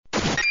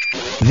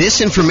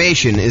This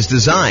information is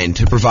designed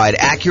to provide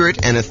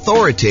accurate and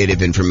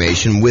authoritative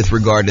information with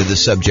regard to the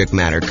subject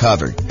matter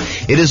covered.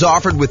 It is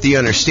offered with the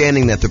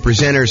understanding that the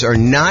presenters are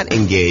not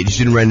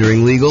engaged in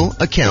rendering legal,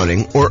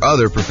 accounting, or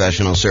other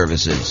professional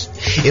services.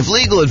 If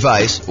legal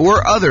advice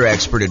or other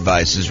expert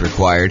advice is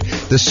required,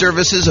 the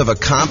services of a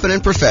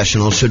competent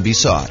professional should be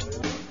sought.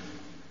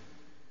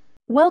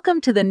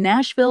 Welcome to the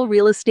Nashville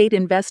Real Estate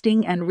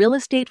Investing and Real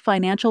Estate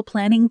Financial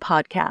Planning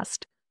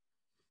Podcast.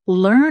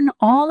 Learn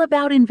all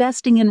about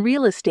investing in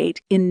real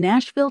estate in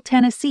Nashville,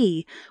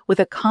 Tennessee, with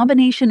a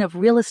combination of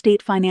real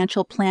estate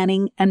financial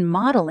planning and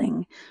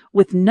modeling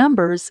with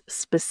numbers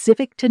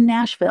specific to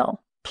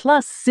Nashville,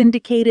 plus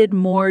syndicated,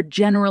 more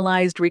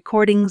generalized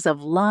recordings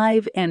of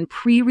live and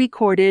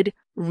pre-recorded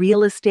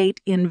real estate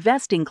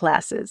investing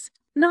classes,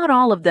 not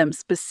all of them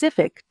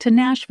specific to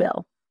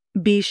Nashville.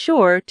 Be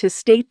sure to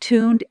stay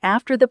tuned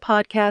after the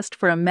podcast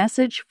for a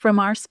message from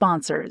our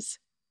sponsors.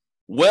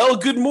 Well,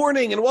 good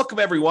morning and welcome,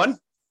 everyone.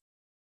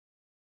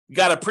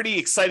 Got a pretty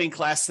exciting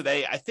class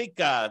today. I think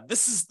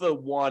this is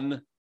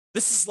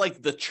like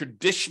the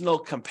traditional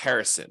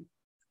comparison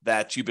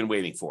that you've been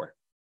waiting for.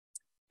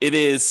 It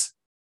is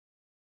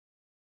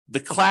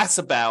the class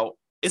about,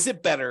 is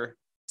it better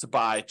to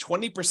buy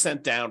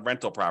 20% down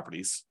rental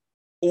properties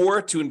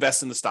or to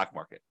invest in the stock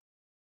market?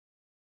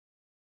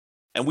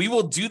 And we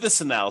will do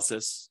this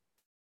analysis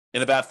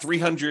in about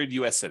 300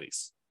 US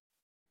cities.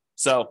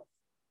 So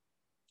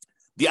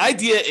the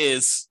idea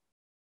is,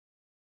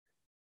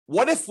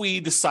 what if we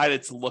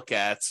decided to look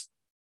at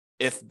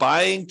if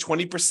buying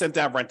 20%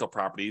 down rental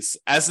properties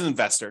as an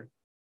investor,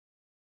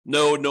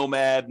 no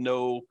nomad,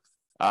 no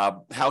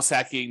house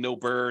hacking, no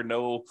BRRRR,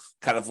 no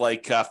kind of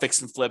like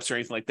fix and flips or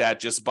anything like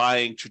that, just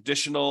buying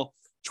traditional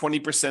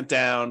 20%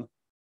 down,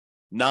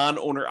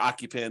 non-owner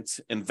occupant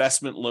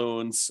investment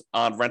loans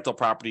on rental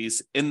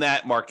properties in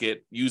that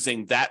market,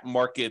 using that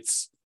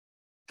market's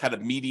kind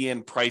of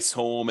median price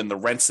home and the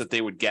rents that they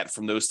would get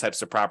from those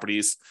types of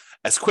properties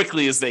as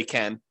quickly as they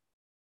can.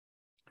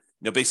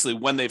 Basically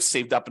when they've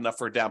saved up enough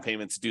for a down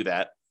payment to do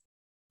that.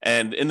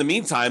 And in the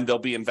meantime, they'll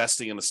be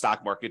investing in the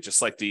stock market,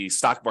 just like the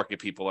stock market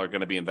people are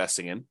going to be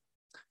investing in.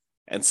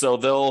 And so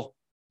they'll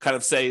kind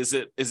of say, is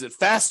it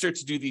faster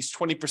to do these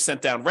 20%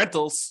 down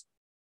rentals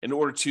in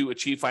order to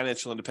achieve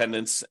financial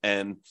independence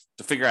and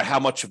to figure out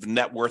how much of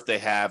net worth they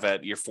have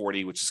at year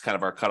 40, which is kind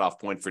of our cutoff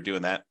point for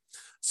doing that.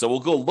 So we'll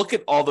go look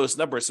at all those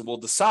numbers and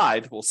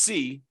we'll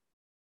see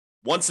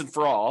once and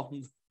for all,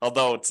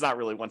 although it's not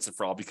really once and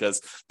for all because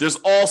there's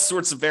all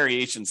sorts of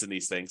variations in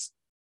these things.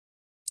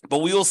 But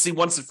we will see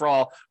once and for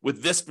all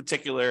with this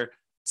particular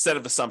set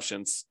of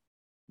assumptions,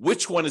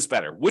 which one is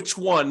better? Which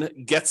one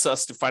gets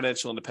us to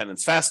financial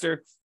independence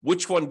faster?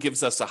 Which one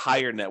gives us a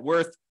higher net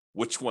worth?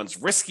 Which one's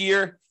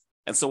riskier?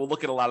 And so we'll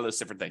look at a lot of those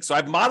different things. So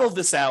I've modeled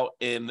this out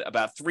in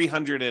about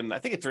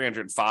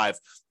 305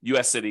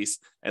 US cities.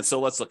 And so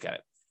let's look at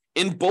it.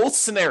 In both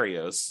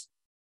scenarios,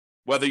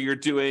 whether you're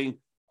doing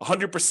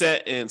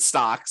 100% in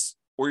stocks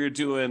or you're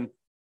doing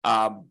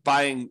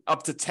buying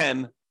up to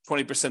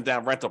 20%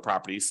 down rental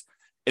properties,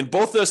 in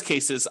both those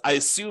cases, I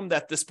assume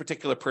that this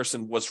particular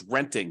person was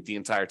renting the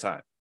entire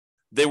time.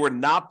 They were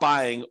not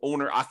buying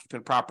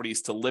owner-occupant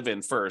properties to live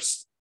in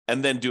first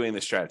and then doing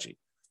the strategy.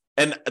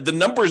 And the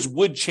numbers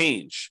would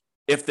change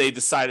if they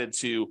decided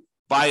to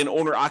buy an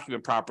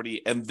owner-occupant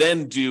property and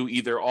then do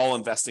either all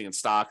investing in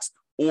stocks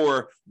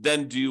or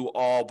then do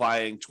all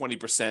buying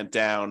 20%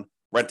 down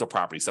rental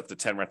properties, up to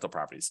 10 rental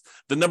properties.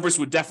 The numbers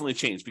would definitely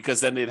change because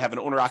then they'd have an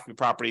owner-occupant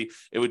property.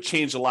 It would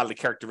change a lot of the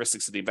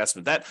characteristics of the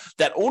investment.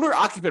 That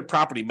owner-occupant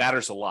property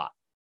matters a lot.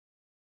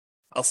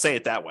 I'll say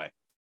it that way.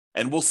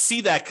 And we'll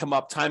see that come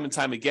up time and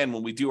time again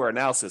when we do our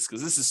analysis,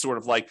 because this is sort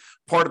of like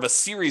part of a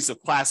series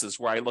of classes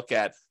where I look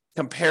at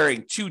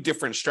comparing two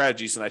different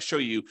strategies and I show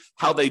you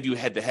how they do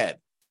head-to-head.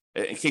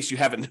 In case you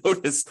haven't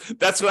noticed,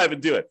 that's what I've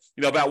been doing.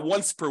 About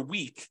once per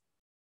week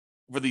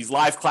for these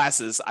live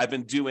classes, I've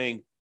been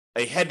doing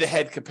a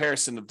head-to-head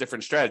comparison of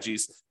different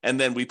strategies, and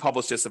then we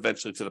publish this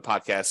eventually to the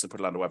podcast and put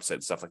it on the website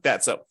and stuff like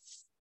that. So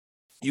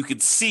you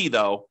can see,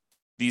 though,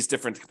 these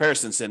different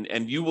comparisons,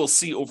 and you will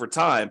see over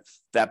time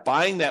that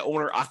buying that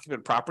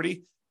owner-occupant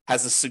property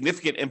has a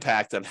significant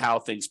impact on how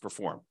things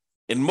perform.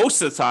 And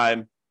most of the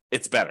time,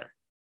 it's better.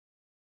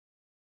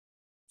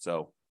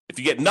 So if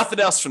you get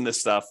nothing else from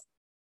this stuff,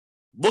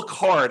 look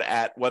hard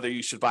at whether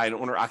you should buy an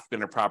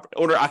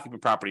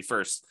owner-occupant property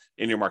first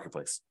in your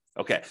marketplace.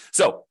 Okay,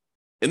 so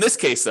in this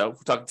case, though, we're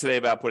talking today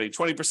about putting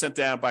 20%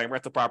 down, buying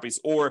rental properties,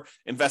 or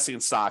investing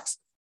in stocks.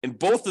 In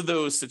both of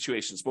those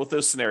situations, both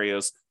those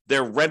scenarios,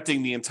 they're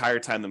renting the entire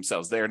time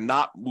themselves. They are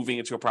not moving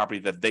into a property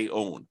that they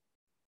own.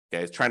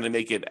 Okay, trying to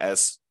make it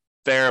as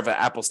fair of an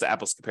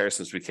apples-to-apples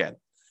comparison as we can.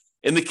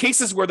 In the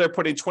cases where they're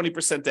putting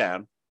 20%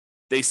 down,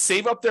 they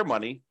save up their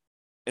money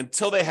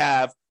until they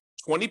have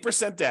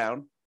 20%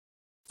 down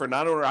for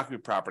non-owner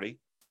occupant property,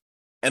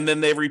 and then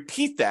they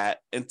repeat that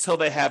until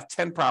they have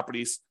 10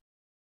 properties,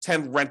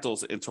 10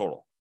 rentals in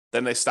total.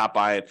 Then they stop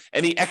buying.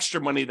 Any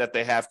extra money that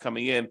they have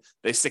coming in,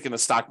 they stick in the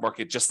stock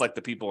market, just like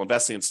the people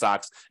investing in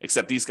stocks,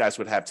 except these guys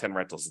would have 10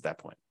 rentals at that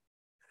point.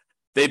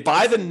 They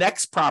buy the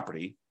next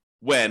property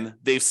when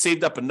they've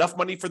saved up enough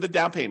money for the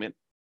down payment,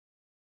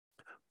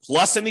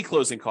 plus any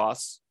closing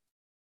costs,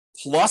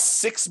 plus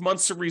 6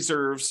 months of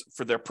reserves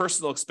for their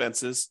personal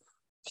expenses,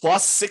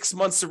 plus 6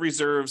 months of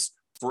reserves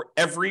for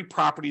every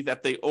property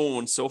that they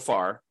own so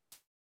far.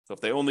 So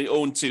if they only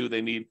own 2,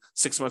 they need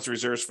 6 months of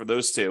reserves for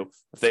those 2.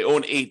 If they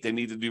own 8, they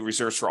need to do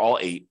reserves for all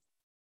 8.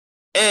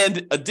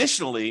 And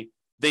additionally,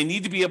 they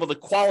need to be able to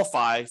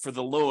qualify for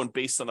the loan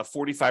based on a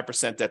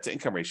 45% debt to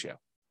income ratio.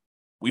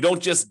 We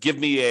don't just give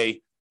me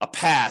a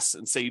pass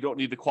and say you don't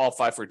need to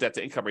qualify for a debt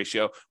to income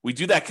ratio. We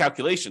do that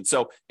calculation.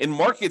 So in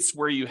markets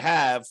where you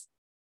have,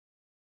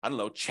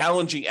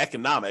 challenging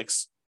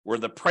economics, where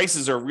the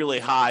prices are really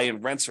high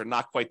and rents are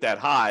not quite that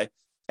high,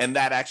 and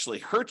that actually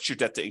hurts your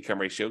debt to income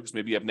ratio because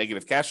maybe you have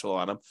negative cash flow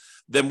on them,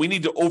 then we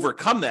need to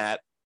overcome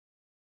that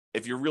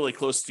if you're really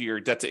close to your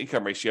debt to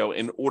income ratio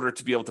in order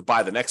to be able to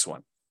buy the next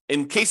one.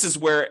 In cases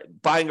where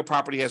buying a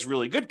property has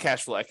really good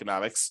cash flow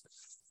economics,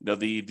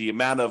 the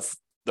amount of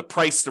the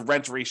price to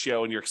rent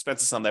ratio and your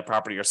expenses on that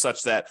property are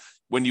such that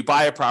when you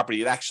buy a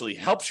property, it actually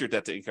helps your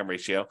debt to income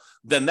ratio,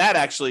 then that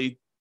actually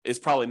is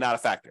probably not a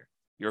factor.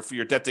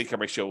 Your debt to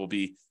income ratio will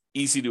be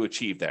easy to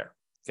achieve there.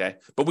 Okay.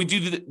 But we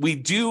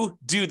do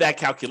that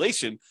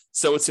calculation.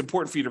 So it's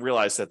important for you to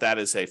realize that that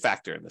is a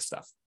factor in this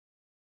stuff.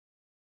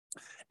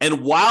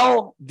 And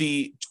while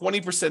the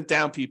 20%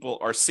 down people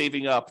are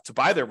saving up to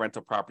buy their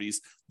rental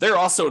properties, they're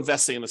also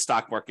investing in the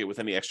stock market with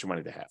any extra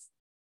money they have.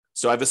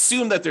 So I've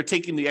assumed that they're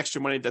taking the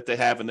extra money that they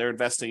have and they're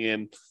investing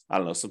in,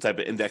 some type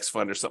of index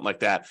fund or something like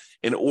that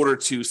in order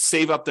to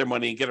save up their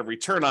money and get a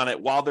return on it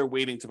while they're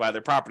waiting to buy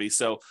their property.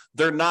 So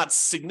they're not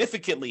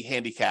significantly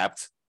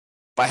handicapped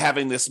by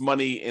having this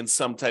money in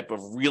some type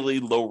of really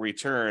low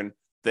return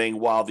thing,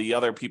 while the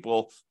other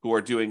people who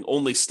are doing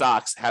only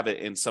stocks have it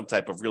in some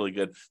type of really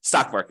good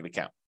stock market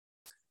account.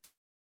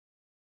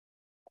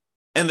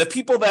 And the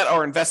people that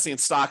are investing in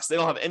stocks, they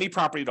don't have any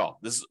property at all.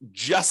 This is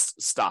just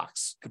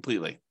stocks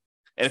completely.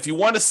 And if you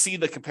want to see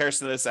the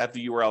comparison of this, I have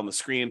the URL on the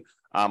screen.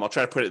 I'll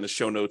try to put it in the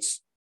show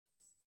notes.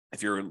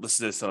 If you're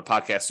listening to this on a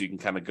podcast, so you can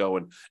kind of go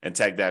and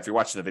tag that. If you're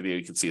watching the video,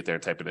 you can see it there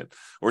and type it in.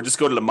 Or just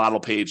go to the model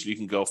page and you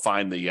can go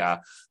find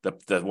the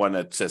one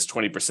that says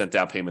 20%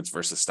 down payments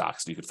versus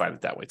stocks. And you can find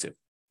it that way too.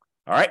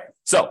 All right.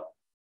 So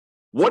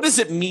what does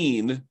it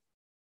mean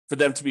for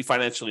them to be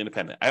financially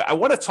independent? I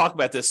want to talk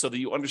about this so that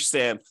you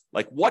understand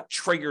what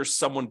triggers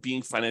someone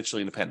being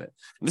financially independent.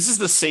 And this is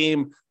the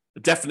same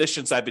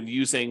definitions I've been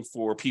using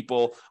for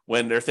people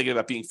when they're thinking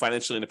about being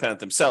financially independent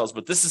themselves,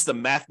 but this is the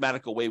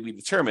mathematical way we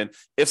determine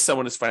if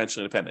someone is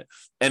financially independent.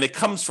 And it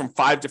comes from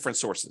 5 different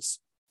sources.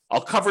 I'll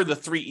cover the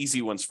 3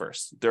 easy ones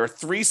first. There are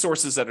 3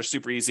 sources that are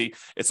super easy.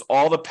 It's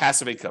all the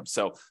passive income.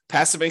 So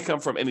passive income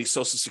from any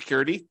Social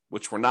Security,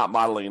 which we're not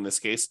modeling in this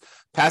case.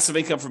 Passive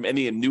income from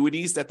any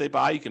annuities that they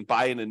buy. You can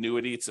buy an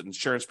annuity. It's an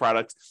insurance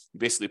product. You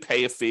basically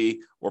pay a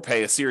fee or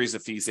pay a series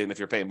of fees in if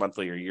you're paying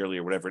monthly or yearly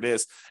or whatever it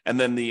is. And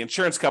then the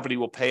insurance company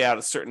will pay out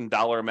a certain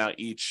dollar amount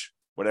each,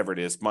 whatever it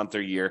is, month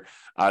or year,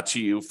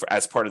 to you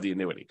as part of the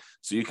annuity.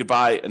 So you could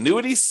buy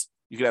annuities.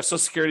 You could have Social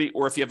Security,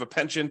 or if you have a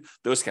pension,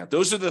 those count.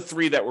 Those are the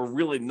 3 that we're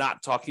really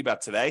not talking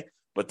about today,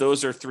 but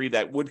those are 3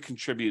 that would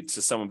contribute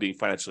to someone being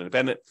financially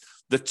independent.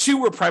 The 2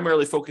 we're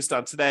primarily focused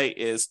on today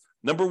is,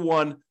 number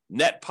 1,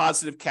 net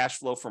positive cash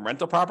flow from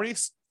rental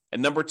properties,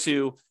 and number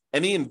 2,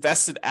 any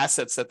invested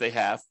assets that they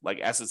have, like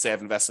assets they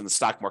have invested in the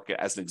stock market,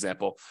 as an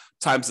example,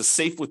 times the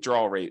safe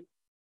withdrawal rate.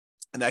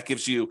 And that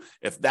gives you,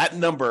 if that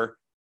number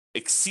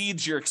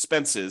exceeds your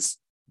expenses,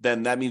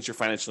 then that means you're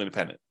financially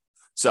independent.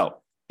 So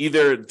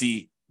either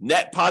the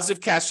net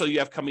positive cash flow you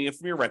have coming in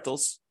from your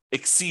rentals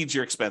exceeds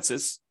your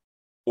expenses,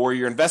 or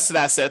your invested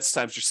assets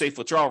times your safe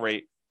withdrawal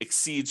rate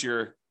exceeds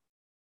your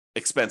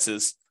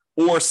expenses,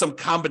 or some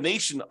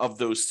combination of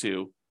those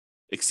 2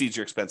 exceeds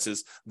your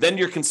expenses, then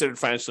you're considered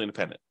financially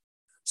independent.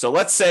 So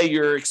let's say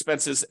your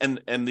expenses,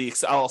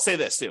 I'll say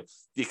this too,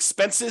 the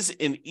expenses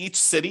in each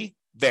city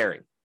vary.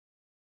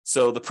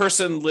 So the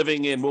person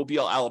living in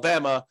Mobile,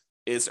 Alabama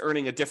is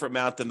earning a different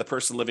amount than the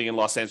person living in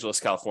Los Angeles,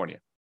 California,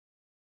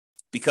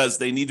 because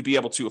they need to be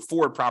able to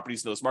afford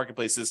properties in those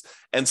marketplaces.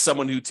 And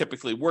someone who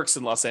typically works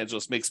in Los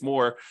Angeles makes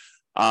more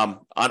on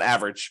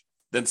average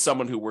than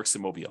someone who works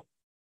in Mobile.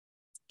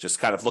 Just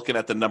kind of looking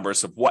at the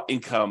numbers of what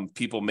income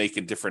people make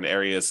in different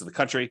areas of the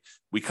country,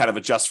 we kind of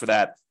adjust for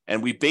that.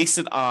 And we base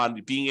it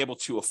on being able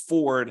to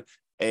afford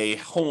a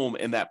home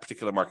in that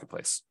particular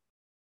marketplace.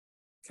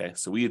 Okay,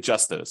 so we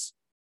adjust those.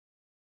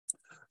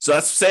 So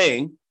that's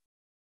saying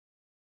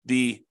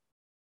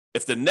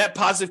if the net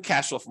positive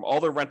cash flow from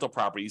all their rental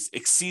properties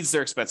exceeds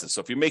their expenses.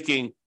 So if you're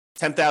making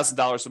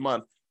 $10,000 a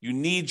month, you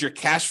need your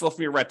cash flow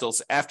from your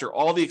rentals after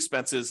all the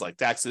expenses like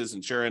taxes,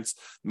 insurance,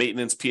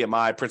 maintenance,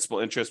 PMI, principal,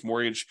 interest,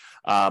 mortgage,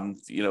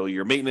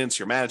 your maintenance,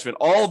 your management,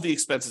 all of the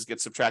expenses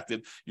get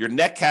subtracted. Your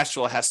net cash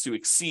flow has to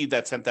exceed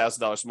that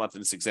 $10,000 a month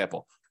in this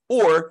example.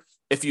 Or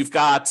if you've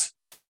got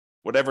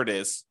whatever it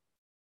is,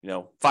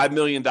 $5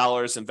 million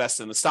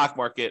invested in the stock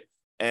market,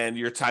 and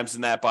you're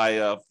timesing that by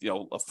a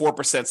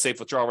 4% safe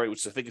withdrawal rate,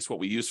 which I think is what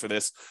we use for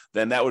this,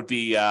 then that would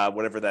be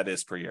whatever that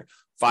is per year.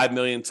 $5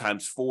 million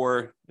times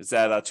 4 is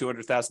that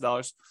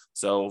 $200,000.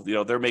 So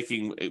they're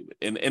making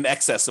in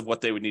excess of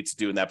what they would need to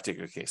do in that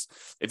particular case.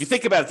 If you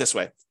think about it this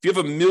way, if you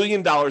have $1 million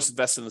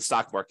invested in the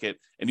stock market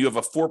and you have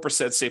a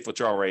 4% safe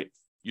withdrawal rate,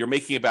 you're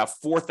making about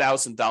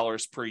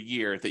 $4,000 per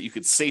year that you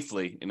could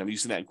safely, and I'm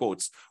using that in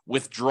quotes,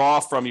 withdraw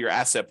from your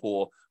asset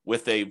pool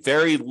with a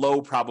very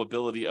low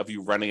probability of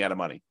you running out of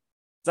money.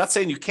 It's not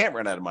saying you can't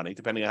run out of money,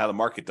 depending on how the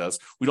market does.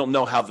 We don't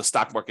know how the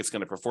stock market's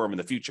going to perform in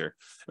the future.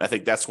 And I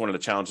think that's one of the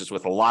challenges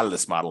with a lot of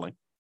this modeling.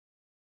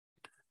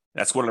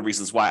 That's one of the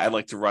reasons why I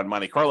like to run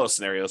Monte Carlo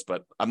scenarios,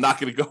 but I'm not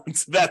going to go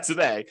into that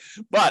today.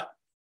 But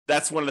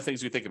that's one of the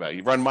things we think about.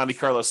 You run Monte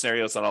Carlo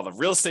scenarios on all the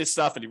real estate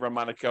stuff, and you run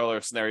Monte Carlo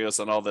scenarios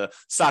on all the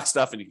stock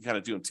stuff, and you can kind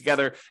of do them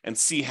together and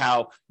see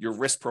how your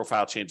risk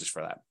profile changes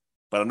for that.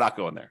 But I'm not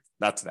going there,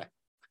 not today.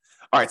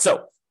 All right,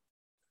 so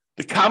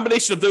the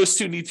combination of those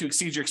two need to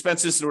exceed your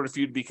expenses in order for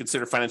you to be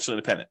considered financially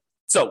independent.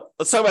 So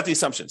let's talk about the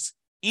assumptions.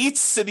 Each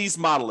city's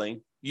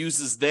modeling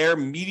uses their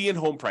median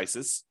home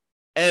prices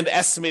and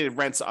estimated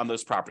rents on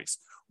those properties.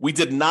 We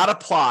did not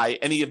apply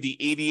any of the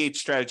 88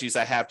 strategies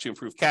I have to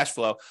improve cash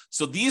flow.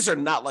 So these are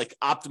not like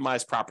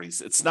optimized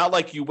properties. It's not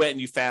like you went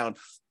and you found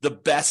the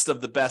best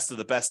of the best of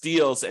the best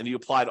deals and you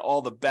applied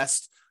all the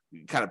best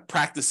kind of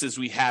practices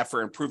we have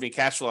for improving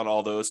cash flow on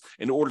all those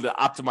in order to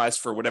optimize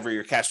for whatever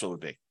your cash flow would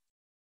be.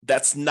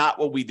 That's not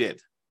what we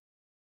did.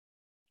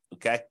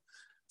 Okay.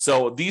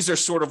 So these are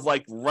sort of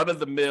like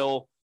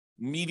run-of-the-mill,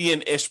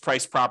 median-ish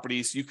price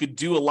properties. You could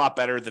do a lot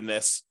better than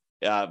this.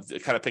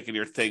 Kind of picking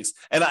your things.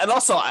 And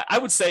also, I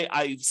would say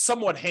I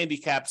somewhat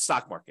handicapped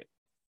stock market.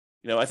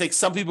 I think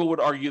some people would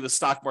argue the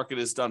stock market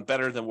has done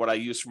better than what I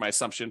used for my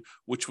assumption,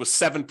 which was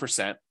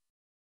 7%.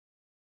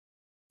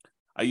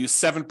 I use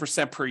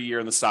 7% per year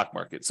in the stock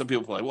market. Some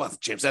people are like, well,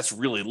 James, that's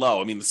really low.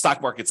 I mean, the stock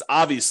market's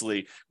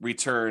obviously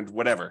returned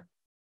whatever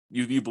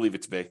you believe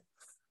it to be.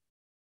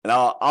 And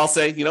I'll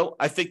say,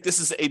 I think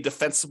this is a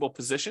defensible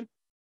position,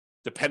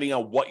 depending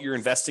on what you're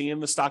investing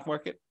in the stock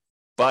market.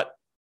 But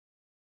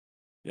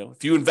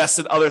if you invest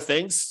in other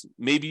things,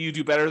 maybe you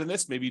do better than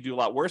this, maybe you do a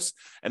lot worse.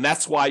 And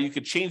that's why you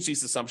could change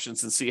these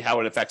assumptions and see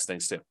how it affects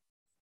things too.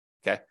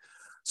 Okay.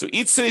 So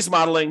each city's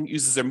modeling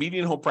uses their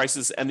median home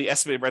prices and the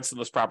estimated rents in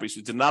those properties.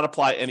 We did not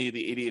apply any of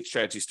the 88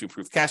 strategies to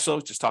improve cash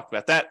flow. Just talked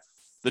about that.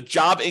 The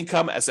job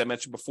income, as I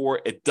mentioned before,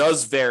 it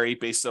does vary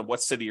based on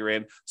what city you're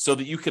in so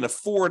that you can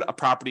afford a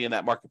property in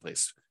that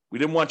marketplace. We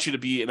didn't want you to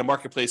be in a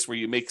marketplace where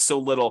you make so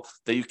little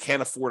that you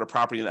can't afford a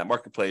property in that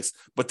marketplace.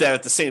 But then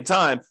at the same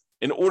time,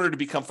 in order to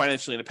become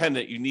financially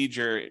independent, you need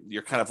your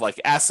kind of like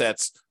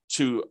assets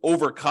to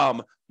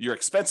overcome your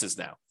expenses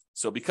now.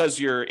 So because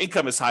your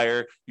income is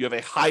higher, you have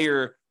a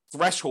higher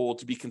threshold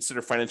to be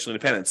considered financially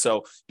independent.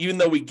 So even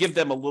though we give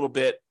them a little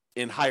bit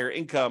in higher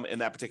income in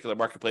that particular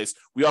marketplace,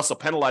 we also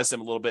penalize them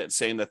a little bit,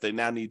 saying that they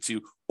now need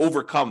to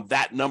overcome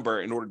that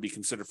number in order to be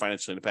considered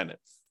financially independent.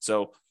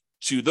 So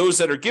to those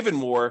that are given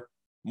more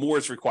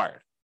is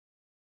required.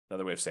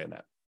 Another way of saying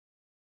that.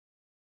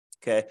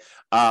 Okay.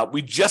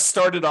 We just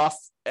started off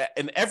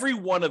in every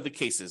one of the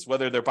cases,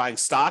 whether they're buying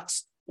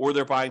stocks or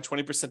they're buying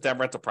 20% down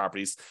rental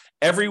properties,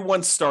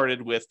 everyone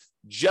started with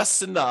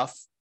just enough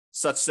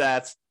such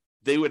that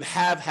they would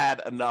have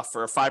had enough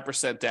for a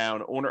 5%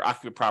 down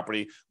owner-occupant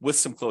property with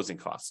some closing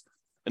costs.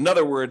 In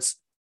other words,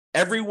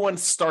 everyone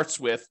starts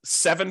with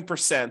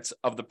 7%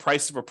 of the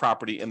price of a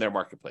property in their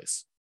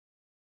marketplace.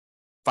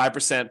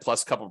 5%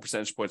 plus a couple of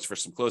percentage points for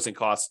some closing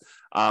costs.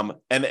 And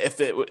if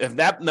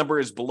that number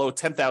is below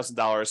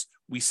 $10,000,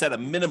 we set a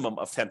minimum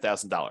of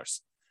 $10,000.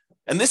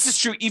 And this is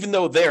true even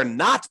though they're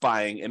not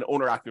buying an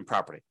owner-occupant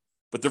property.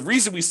 But the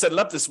reason we set it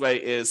up this way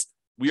is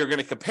we are going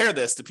to compare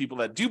this to people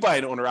that do buy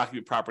an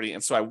owner-occupant property.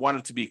 And so I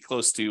wanted to be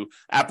close to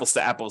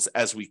apples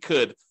as we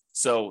could.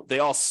 So they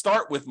all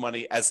start with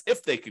money as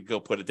if they could go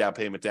put a down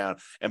payment down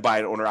and buy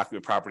an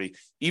owner-occupant property,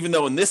 even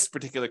though in this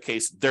particular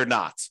case, they're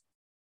not.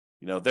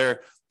 They're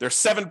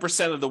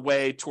 7% of the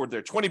way toward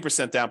their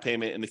 20% down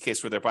payment in the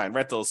case where they're buying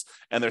rentals,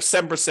 and they're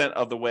 7%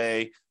 of the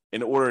way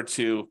in order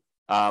to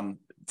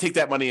take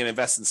that money and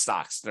invest in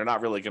stocks. They're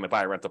not really going to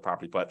buy a rental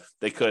property, but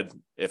they could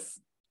if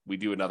we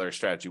do another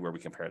strategy where we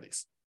compare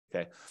these.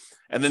 Okay.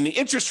 And then the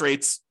interest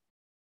rates,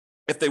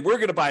 if they were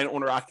going to buy an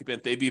owner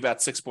occupant, they'd be about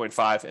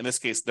 6.5. In this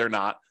case, they're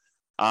not.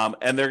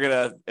 And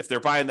if they're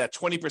buying that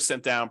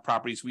 20% down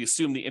properties, we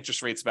assume the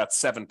interest rate's about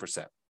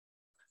 7%.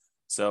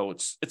 So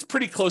it's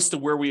pretty close to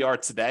where we are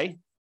today,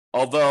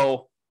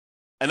 although,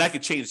 and I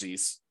could change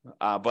these,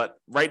 but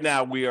right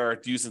now we are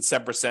using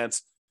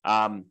 7%.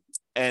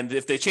 And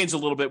if they change a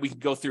little bit, we can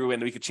go through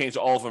and we could change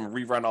all of them and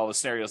rerun all the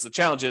scenarios. The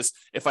challenge is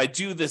if I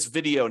do this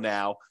video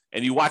now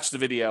and you watch the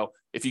video,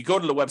 if you go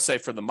to the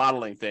website for the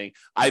modeling thing,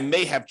 I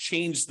may have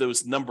changed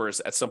those numbers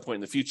at some point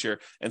in the future.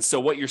 And so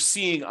what you're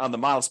seeing on the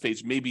models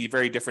page may be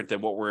very different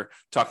than what we're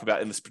talking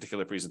about in this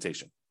particular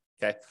presentation.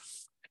 Okay.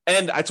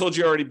 And I told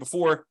you already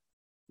before,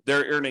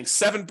 they're earning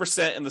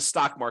 7% in the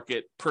stock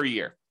market per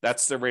year.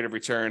 That's their rate of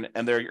return.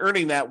 And they're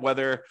earning that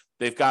whether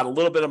they've got a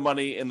little bit of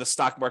money in the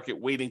stock market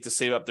waiting to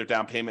save up their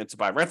down payment to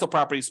buy rental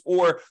properties,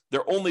 or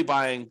they're only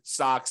buying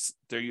stocks,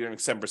 they're earning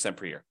 7%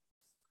 per year.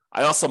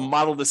 I also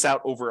modeled this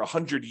out over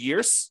 100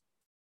 years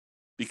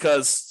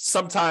because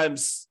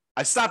sometimes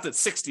I stopped at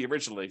 60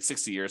 originally,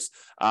 60 years.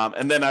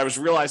 And then I was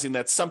realizing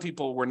that some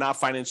people were not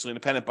financially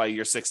independent by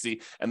year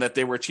 60 and that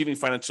they were achieving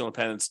financial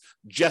independence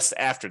just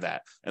after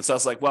that. And so I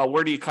was like, well,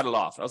 where do you cut it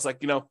off? I was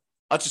like,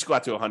 I'll just go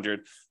out to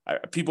 100.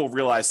 People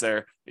realize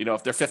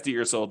if they're 50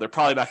 years old, they're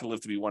probably not going to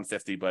live to be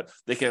 150, but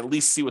they can at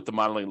least see what the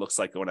modeling looks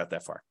like going out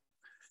that far.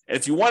 And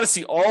if you want to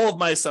see all of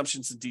my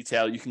assumptions in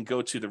detail, you can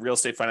go to the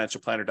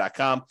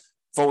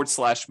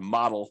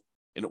realestatefinancialplanner.com/model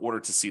in order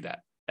to see that.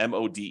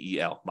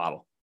 MODEL,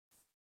 model.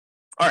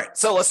 All right,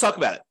 so let's talk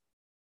about it.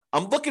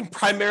 I'm looking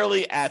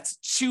primarily at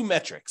two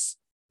metrics.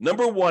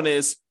 Number one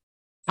is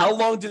how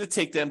long did it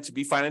take them to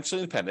be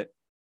financially independent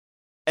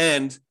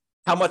and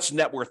how much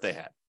net worth they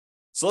had.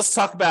 So let's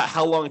talk about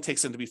how long it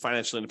takes them to be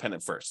financially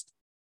independent first.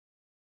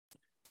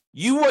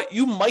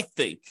 You might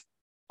think,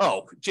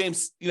 oh,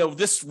 James,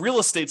 this real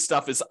estate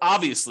stuff is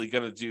obviously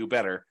going to do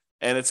better,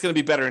 and it's going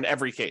to be better in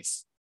every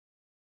case.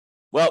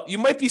 Well, you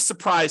might be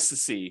surprised to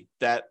see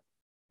that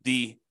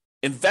the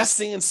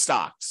investing in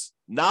stocks,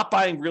 not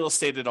buying real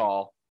estate at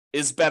all,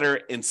 is better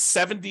in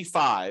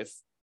 75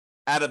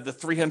 out of the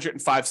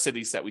 305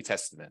 cities that we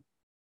tested in.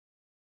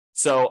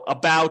 So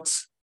about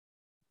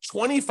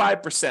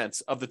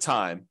 25% of the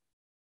time,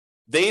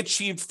 they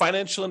achieved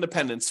financial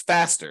independence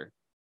faster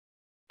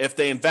if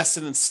they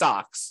invested in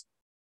stocks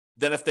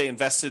than if they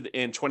invested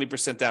in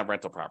 20% down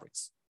rental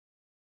properties.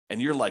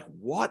 And you're like,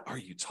 what are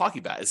you talking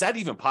about? Is that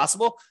even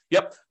possible?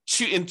 Yep.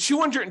 In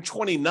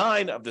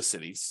 229 of the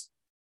cities,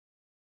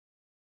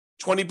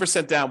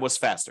 20% down was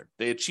faster.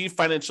 They achieved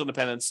financial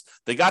independence.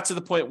 They got to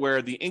the point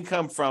where the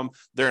income from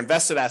their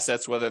invested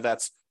assets, whether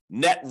that's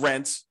net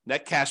rent,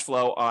 net cash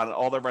flow on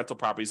all their rental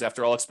properties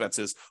after all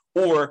expenses,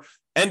 or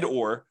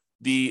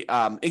the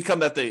income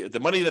that the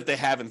money that they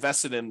have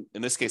invested in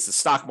this case, the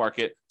stock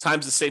market,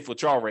 times the safe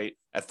withdrawal rate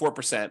at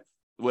 4%,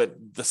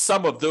 with the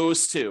sum of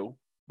those two,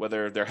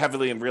 whether they're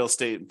heavily in real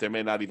estate, they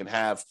may not even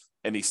have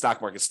any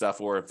stock market stuff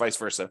or vice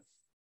versa.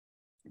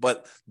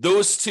 But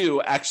those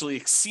two actually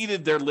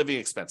exceeded their living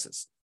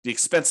expenses, the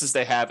expenses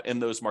they have in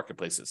those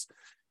marketplaces.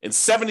 In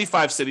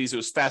 75 cities, it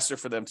was faster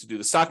for them to do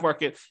the stock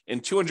market. In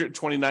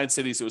 229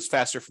 cities, it was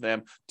faster for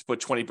them to put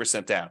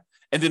 20% down.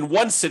 And in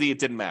one city, it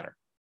didn't matter.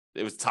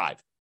 It was tied.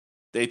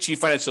 They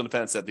achieved financial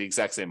independence at the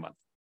exact same month.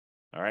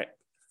 All right.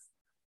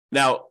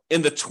 Now,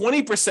 in the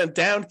 20%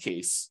 down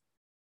case,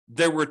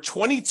 there were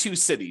 22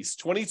 cities,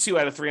 22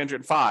 out of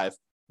 305,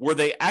 where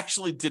they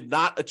actually did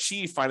not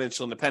achieve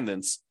financial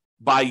independence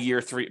by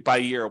year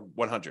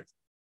 100.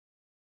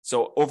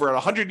 So over a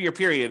 100-year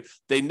period,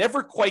 they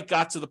never quite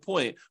got to the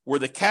point where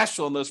the cash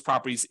flow in those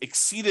properties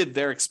exceeded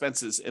their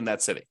expenses in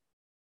that city,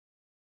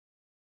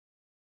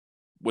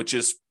 which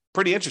is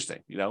pretty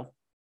interesting, Now,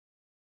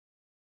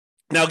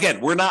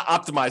 again, we're not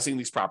optimizing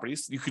these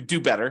properties. You could do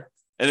better.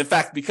 And in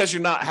fact, because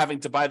you're not having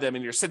to buy them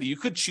in your city, you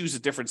could choose a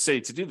different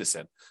city to do this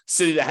in,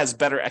 city that has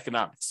better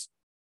economics,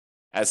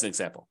 as an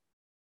example.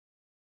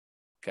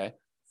 Okay.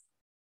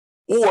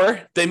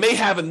 Or they may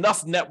have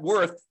enough net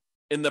worth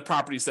in the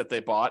properties that they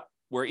bought,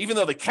 where even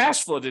though the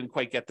cash flow didn't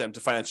quite get them to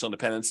financial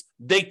independence,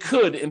 they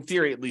could, in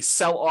theory, at least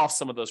sell off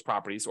some of those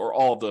properties or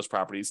all of those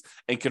properties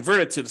and convert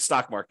it to the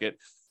stock market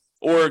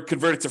or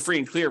convert it to free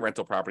and clear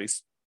rental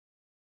properties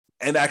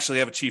and actually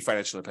have achieved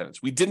financial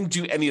independence. We didn't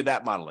do any of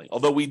that modeling,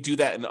 although we do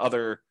that in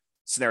other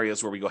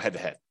scenarios where we go head to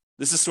head.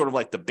 This is sort of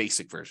like the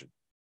basic version.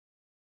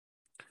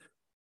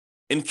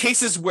 In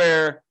cases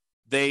where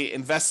they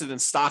invested in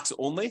stocks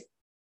only,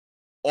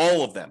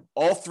 all of them,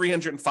 all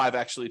 305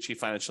 actually achieved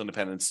financial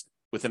independence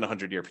within a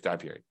 100-year time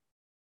period.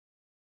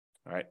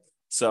 All right.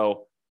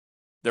 So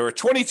there were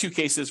 22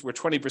 cases where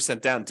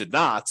 20% down did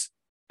not,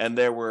 and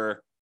there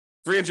were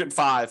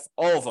 305,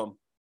 all of them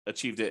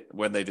achieved it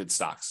when they did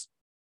stocks.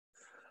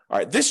 All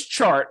right, this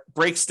chart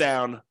breaks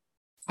down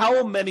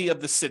how many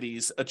of the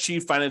cities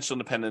achieve financial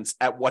independence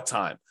at what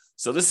time.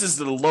 So this is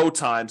the low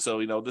time. So,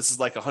 this is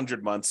like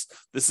 100 months.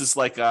 This is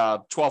like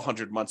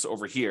 1,200 months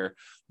over here.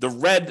 The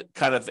red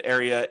kind of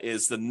area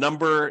is the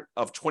number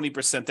of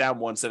 20% down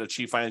ones that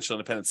achieve financial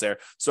independence there.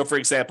 So, for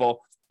example,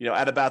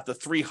 at about the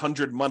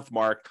 300-month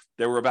mark,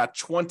 there were about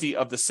 20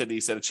 of the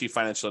cities that achieve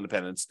financial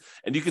independence.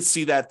 And you can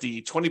see that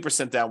the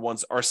 20% down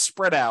ones are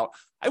spread out,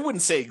 I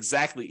wouldn't say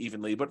exactly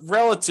evenly, but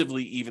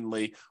relatively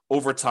evenly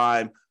over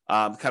time,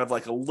 kind of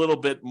like a little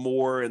bit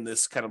more in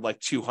this kind of like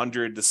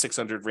 200 to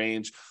 600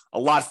 range, a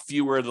lot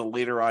fewer the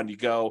later on you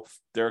go.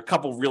 There are a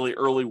couple really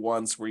early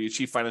ones where you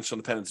achieve financial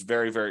independence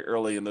very, very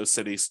early in those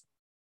cities.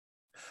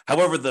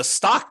 However, the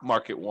stock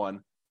market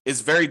one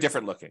is very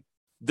different looking.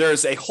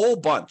 There's a whole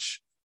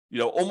bunch,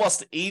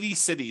 almost 80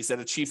 cities that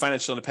achieve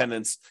financial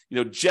independence,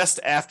 just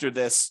after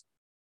this,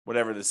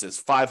 whatever this is,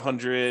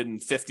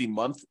 550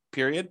 month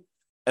period.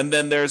 And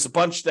then there's a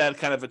bunch that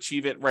kind of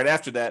achieve it right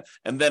after that.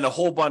 And then a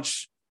whole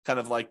bunch kind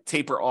of like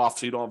taper off.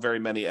 So you don't have very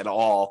many at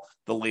all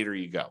the later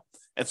you go.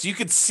 And so you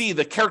can see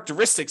the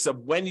characteristics of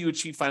when you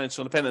achieve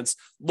financial independence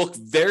look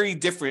very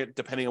different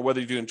depending on whether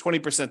you're doing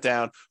 20%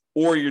 down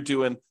or you're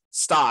doing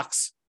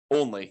stocks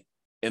only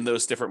in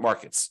those different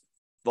markets.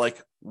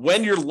 like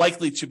when you're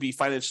likely to be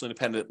financially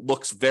independent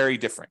looks very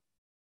different.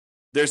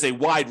 There's a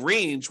wide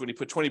range when you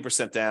put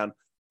 20% down.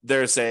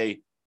 There's a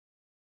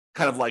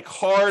kind of like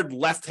hard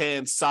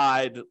left-hand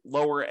side,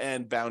 lower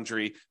end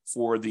boundary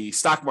for the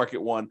stock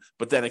market one,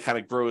 but then it kind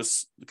of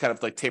grows, kind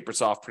of like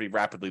tapers off pretty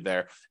rapidly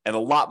there. And a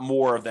lot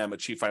more of them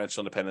achieve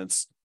financial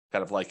independence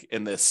kind of like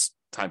in this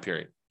time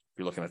period, if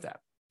you're looking at that.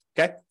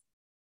 Okay.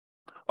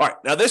 All right.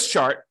 Now this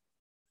chart,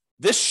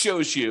 this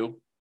shows you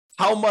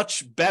how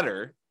much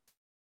better,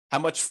 how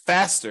much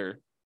faster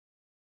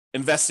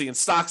investing in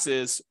stocks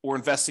is or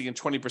investing in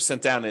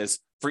 20% down is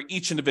for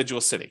each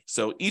individual city.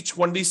 So each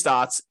one of these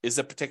dots is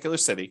a particular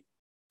city.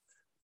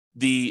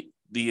 The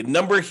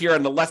number here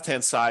on the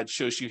left-hand side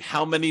shows you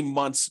how many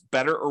months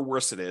better or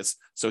worse it is.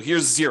 So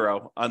here's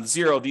 0. On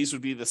 0, these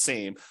would be the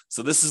same.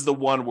 So this is the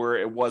one where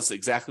it was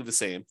exactly the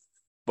same.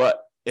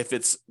 But if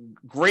it's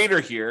greater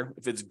here,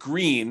 if it's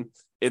green,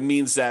 it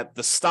means that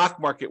the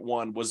stock market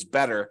one was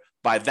better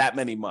by that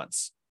many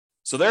months.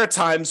 So there are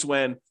times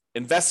when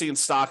investing in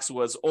stocks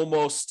was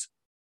almost,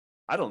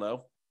 I don't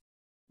know,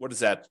 what is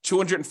that,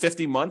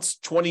 250 months,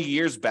 20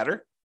 years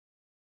better?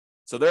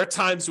 So there are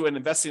times when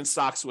investing in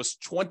stocks was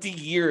 20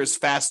 years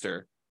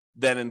faster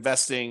than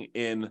investing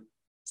in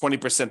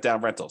 20%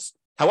 down rentals.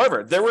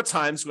 However, there were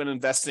times when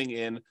investing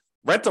in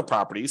rental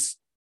properties,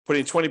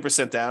 putting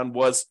 20% down,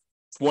 was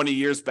 20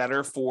 years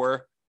better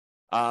for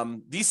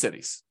these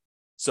cities.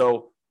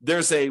 So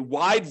there's a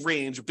wide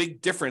range, a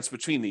big difference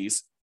between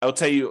these. I'll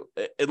tell you,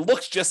 it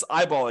looks just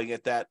eyeballing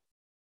it that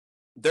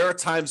there are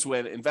times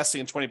when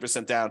investing in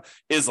 20% down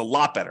is a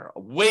lot better,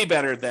 way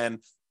better than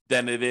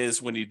it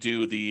is when you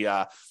do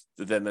the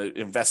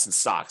invest in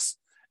stocks.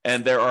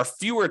 And there are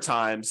fewer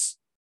times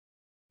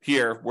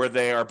here where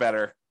they are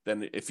better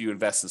than if you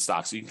invest in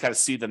stocks. So you can kind of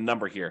see the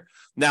number here.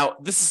 Now,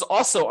 this is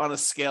also on a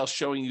scale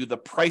showing you the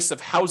price of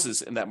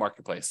houses in that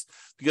marketplace,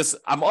 because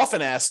I'm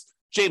often asked,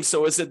 James,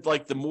 so is it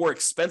like the more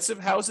expensive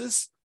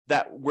houses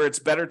that where it's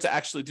better to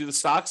actually do the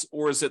stocks,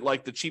 or is it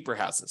like the cheaper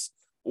houses,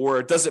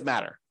 or does it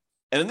matter?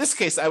 And in this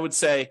case, I would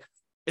say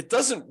it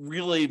doesn't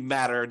really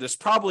matter. There's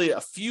probably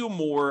a few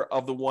more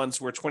of the ones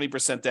where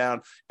 20%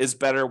 down is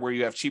better, where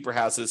you have cheaper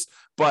houses,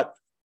 but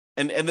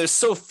and there's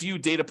so few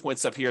data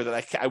points up here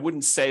that I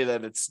wouldn't say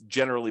that it's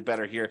generally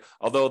better here,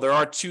 although there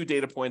are 2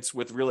 data points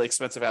with really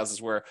expensive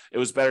houses where it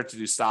was better to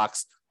do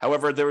stocks.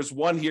 However, there was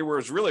one here where it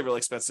was really, really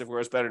expensive, where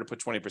it's better to put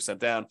 20%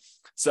 down.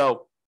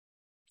 So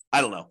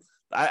I don't know.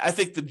 I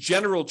think the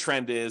general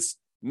trend is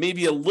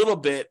maybe a little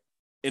bit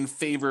in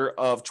favor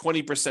of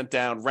 20%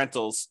 down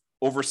rentals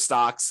over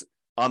stocks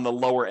on the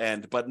lower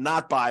end, but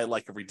not by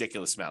like a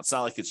ridiculous amount. It's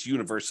not like it's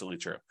universally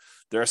true.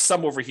 There are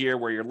some over here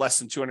where you're less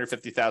than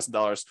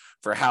 $250,000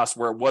 for a house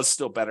where it was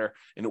still better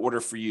in order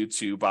for you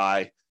to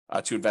buy,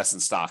 to invest in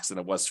stocks than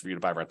it was for you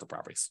to buy rental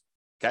properties.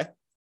 Okay.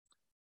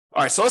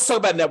 All right. So let's talk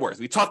about net worth.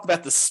 We talked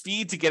about the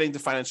speed to getting to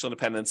financial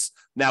independence.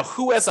 Now,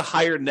 who has a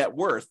higher net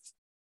worth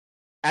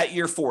at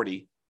year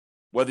 40,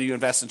 whether you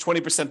invest in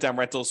 20% down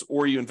rentals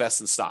or you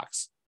invest in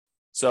stocks?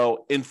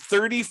 So in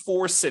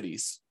 34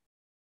 cities,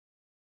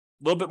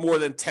 a little bit more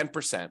than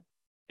 10%,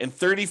 in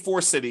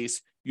 34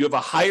 cities, you have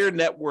a higher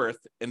net worth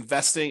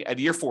investing at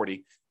year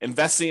 40,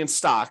 investing in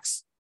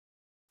stocks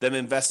than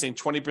investing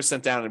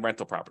 20% down in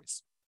rental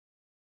properties.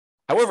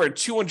 However, in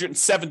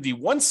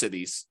 271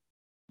 cities,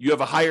 you have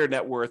a higher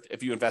net worth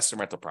if you invest in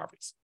rental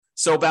properties.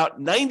 So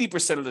about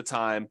 90% of the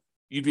time,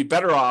 you'd be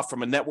better off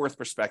from a net worth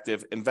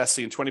perspective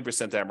investing in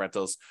 20% down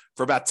rentals.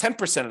 For about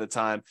 10% of the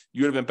time,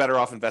 you would have been better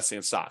off investing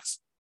in stocks,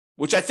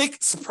 which I think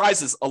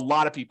surprises a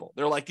lot of people.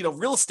 They're like,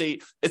 real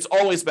estate, it's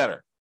always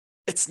better.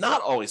 It's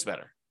not always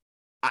better.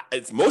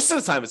 It's most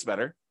of the time it's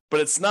better, but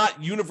it's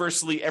not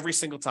universally every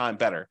single time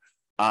better.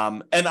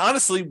 And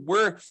honestly,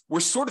 we're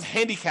sort of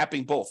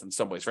handicapping both in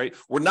some ways, right?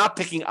 We're not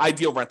picking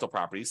ideal rental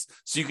properties.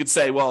 So you could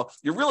say, well,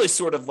 you're really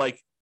sort of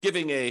like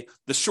giving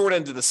the short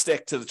end of the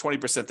stick to the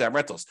 20% down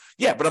rentals.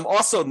 Yeah, but I'm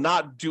also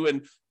not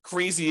doing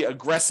crazy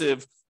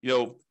aggressive, a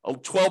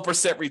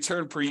 12%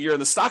 return per year in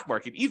the stock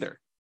market either.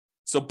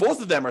 So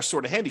both of them are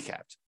sort of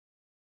handicapped.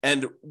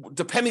 And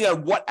depending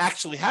on what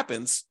actually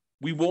happens,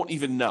 we won't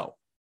even know.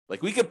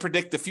 Like we could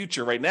predict the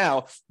future right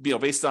now,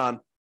 based on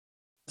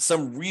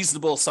some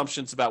reasonable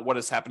assumptions about what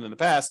has happened in the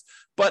past.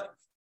 But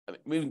I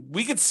mean,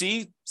 we could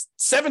see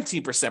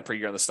 17% per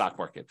year on the stock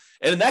market.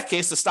 And in that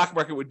case, the stock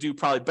market would do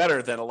probably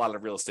better than a lot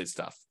of real estate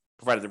stuff,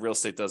 provided the real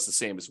estate does the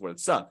same as what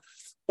it's done.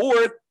 Or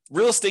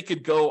real estate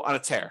could go on a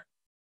tear.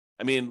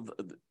 I mean,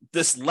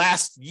 this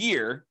last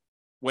year,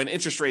 when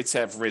interest rates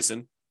have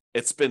risen,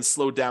 it's been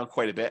slowed down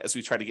quite a bit as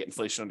we try to get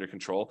inflation under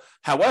control.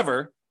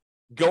 However,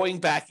 going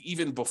back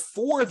even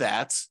before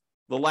that,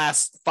 the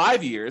last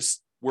 5 years,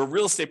 where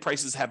real estate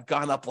prices have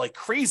gone up like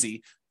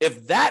crazy,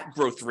 if that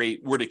growth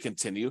rate were to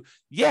continue,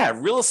 yeah,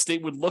 real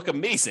estate would look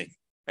amazing.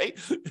 right?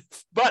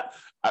 But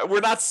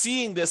we're not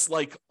seeing this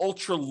like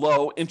ultra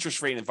low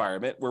interest rate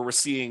environment where we're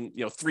seeing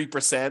 3%,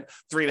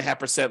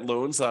 3.5%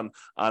 loans on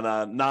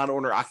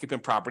non-owner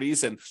occupant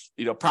properties, and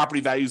property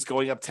values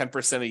going up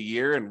 10% a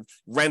year and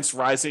rents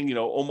rising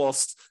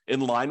almost in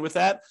line with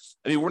that.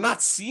 I mean, we're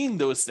not seeing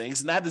those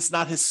things, and that is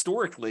not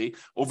historically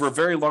over a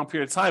very long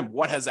period of time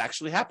what has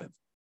actually happened.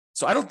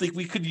 So I don't think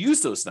we could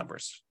use those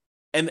numbers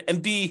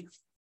and be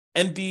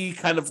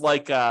kind of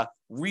like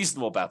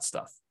reasonable about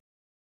stuff,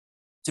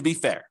 to be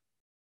fair.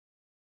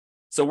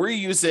 So we're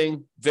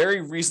using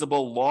very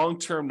reasonable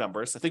long-term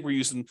numbers. I think we're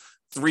using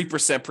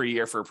 3% per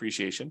year for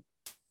appreciation.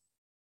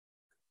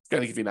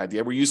 Got to give you an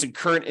idea. We're using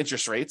current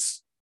interest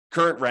rates,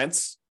 current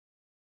rents.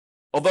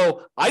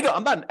 Although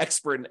I'm not an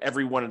expert in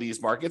every one of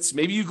these markets.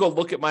 Maybe you go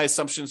look at my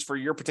assumptions for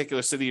your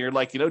particular city. And you're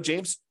like,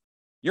 James,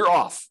 you're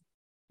off.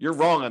 You're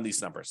wrong on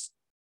these numbers.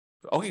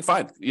 Okay,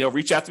 fine.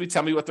 Reach out to me.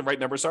 Tell me what the right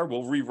numbers are.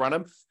 We'll rerun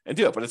them and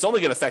do it. But it's only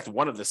going to affect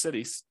one of the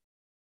cities.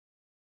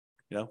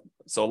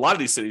 So a lot of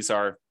these cities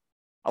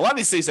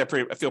I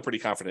feel pretty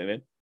confident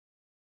in.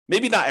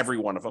 Maybe not every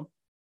one of them.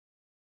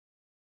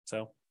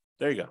 So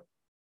there you go.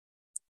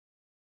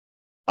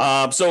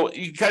 So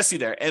you kind of see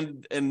there,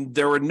 and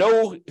there were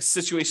no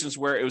situations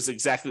where it was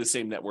exactly the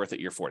same net worth at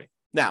year 40.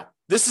 Now,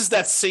 this is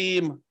that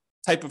same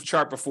type of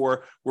chart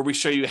before where we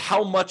show you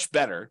how much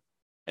better,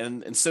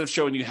 and instead of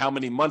showing you how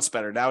many months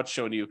better, now it's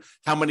showing you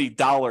how many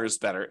dollars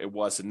better it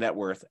was in net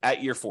worth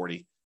at year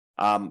 40,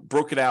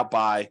 broken out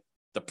by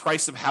the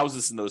price of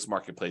houses in those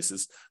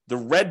marketplaces. The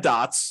red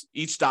dots,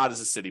 each dot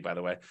is a city, by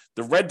the way.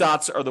 The red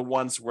dots are the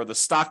ones where the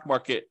stock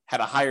market had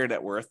a higher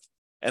net worth,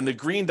 and the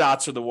green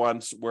dots are the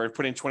ones where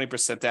putting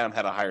 20% down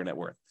had a higher net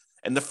worth.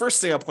 And the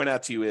first thing I'll point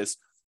out to you is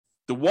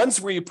the ones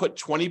where you put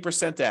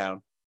 20%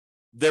 down,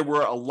 there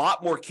were a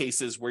lot more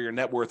cases where your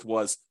net worth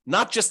was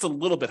not just a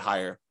little bit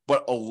higher,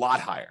 but a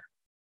lot higher.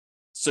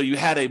 So you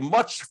had a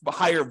much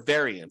higher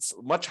variance,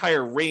 much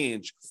higher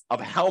range of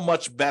how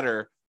much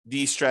better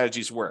these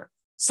strategies were.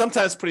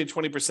 Sometimes putting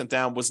 20%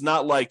 down was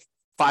not like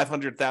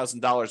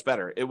 $500,000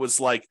 better. It was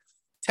like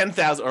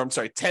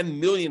 $10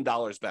 million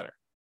better.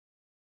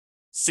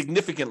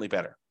 Significantly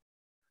better.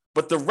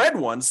 But the red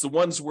ones, the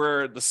ones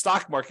where the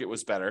stock market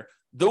was better,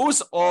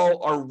 those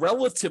all are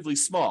relatively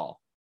small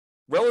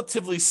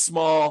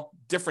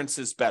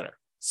differences better.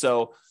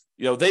 So,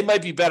 they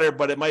might be better,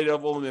 but it might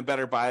have only been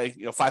better by,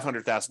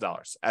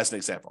 $500,000 as an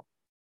example.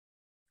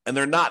 And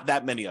there are not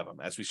that many of them,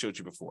 as we showed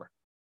you before.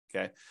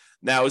 Okay.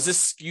 Now, is this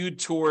skewed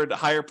toward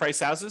higher price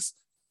houses?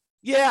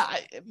 Yeah,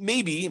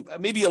 maybe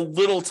a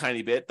little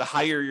tiny bit. The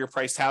higher your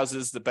priced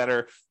houses, the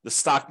better the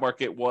stock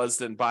market was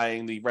than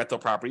buying the rental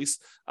properties.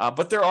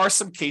 But there are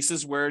some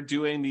cases where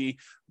doing the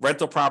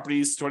rental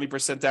properties,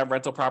 20% down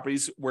rental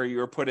properties, where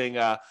you're putting,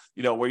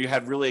 where you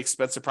had really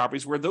expensive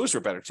properties, where those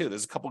were better too.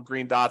 There's a couple of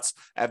green dots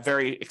at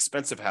very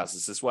expensive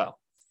houses as well.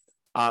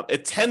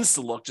 It tends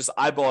to look, just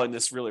eyeballing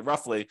this really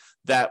roughly,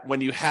 that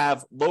when you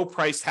have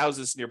low-priced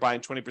houses and you're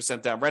buying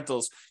 20% down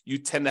rentals, you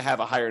tend to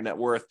have a higher net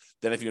worth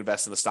than if you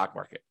invest in the stock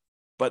market.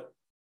 But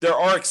there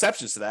are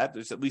exceptions to that.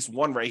 There's at least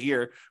one right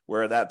here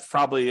where that's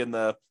probably in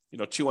the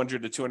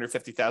 $200,000 to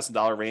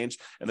 $250,000 range,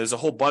 and there's a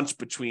whole bunch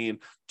between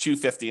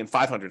 $250,000 and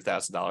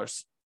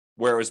 $500,000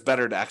 where it was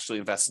better to actually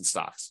invest in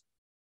stocks.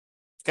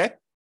 Okay.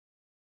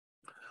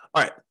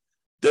 All right.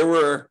 There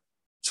were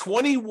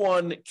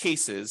 21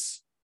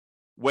 cases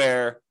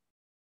where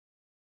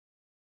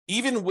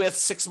even with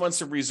 6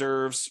 months of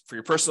reserves for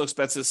your personal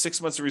expenses,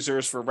 6 months of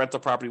reserves for a rental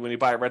property when you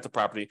buy a rental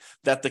property,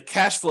 that the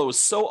cash flow is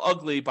so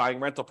ugly buying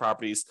rental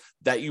properties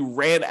that you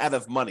ran out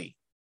of money.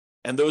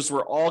 And those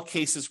were all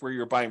cases where you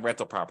were buying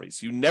rental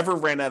properties. You never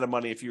ran out of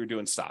money if you were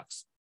doing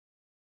stocks.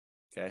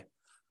 Okay.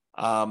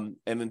 And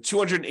in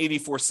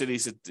 284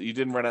 cities, you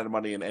didn't run out of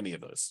money in any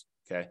of those.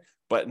 Okay.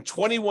 But in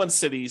 21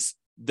 cities,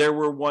 there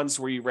were ones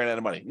where you ran out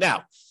of money.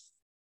 Now,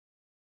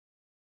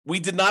 we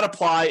did not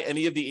apply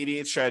any of the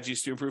 88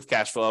 strategies to improve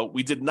cash flow.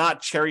 We did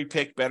not cherry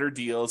pick better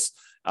deals.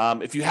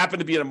 If you happen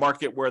to be in a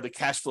market where the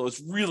cash flow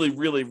is really,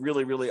 really,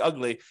 really, really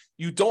ugly,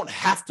 you don't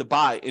have to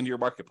buy in your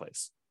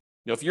marketplace.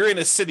 If you're in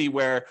a city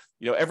where,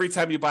 every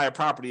time you buy a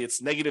property,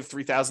 it's negative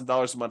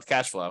 $3,000 a month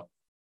cash flow,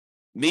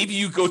 maybe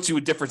you go to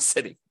a different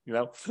city.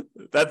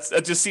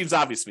 That just seems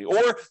obvious to me.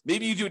 Or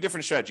maybe you do a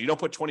different strategy. You don't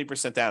put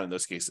 20% down in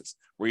those cases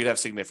where you'd have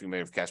significant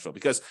negative cash flow,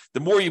 because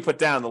the more you put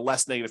down, the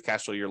less negative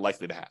cash flow you're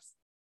likely to have.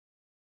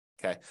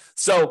 Okay,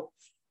 so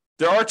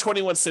there are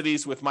 21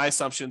 cities with my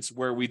assumptions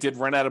where we did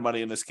run out of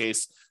money in this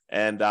case,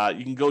 and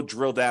you can go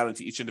drill down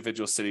into each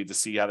individual city to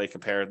see how they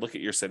compare. Look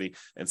at your city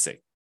and see.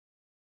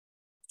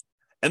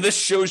 And this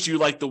shows you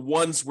like the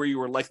ones where you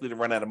were likely to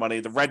run out of money.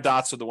 The red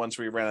dots are the ones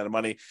where you ran out of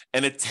money,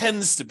 and it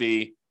tends to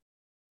be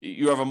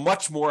you have a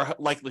much more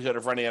likelihood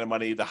of running out of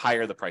money the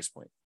higher the price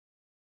point.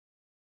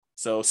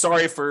 So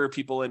sorry for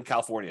people in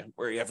California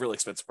where you have really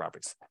expensive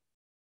properties.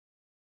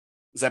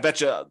 Because I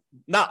bet you,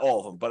 not all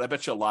of them, but I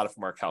bet you a lot of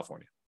them are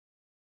California.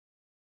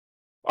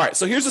 All right,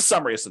 so here's a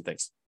summary of some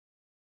things.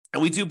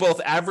 And we do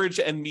both average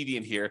and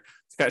median here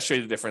to kind of show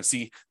you the difference.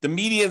 See, the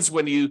medians,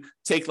 when you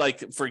take,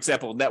 like, for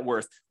example, net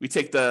worth, we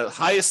take the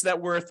highest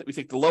net worth, we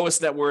take the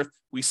lowest net worth,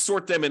 we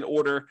sort them in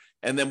order,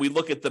 and then we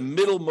look at the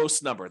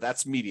middlemost number.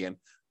 That's median.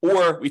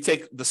 Or we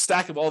take the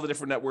stack of all the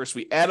different net worths,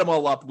 we add them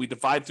all up, we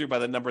divide through by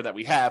the number that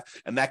we have,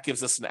 and that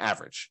gives us an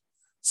average.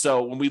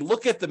 So when we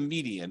look at the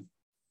median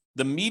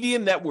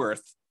net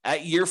worth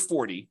at year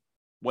 40,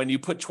 when you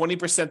put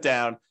 20%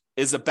 down,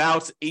 is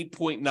about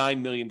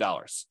 $8.9 million.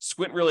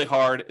 Squint really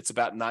hard, it's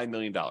about $9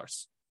 million.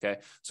 Okay,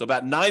 so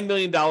about $9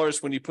 million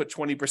when you put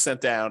 20%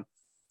 down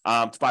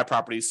to buy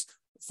properties.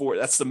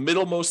 That's the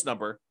middlemost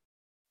number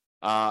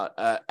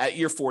at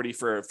year 40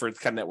 for kind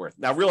of net worth.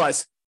 Now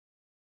realize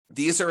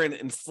these are in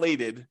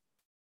inflated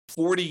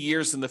 40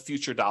 years in the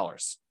future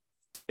dollars.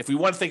 If we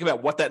want to think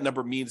about what that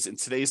number means in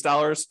today's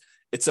dollars,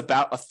 it's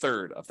about a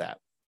third of that.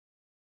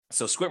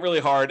 So squint really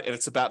hard, and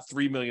it's about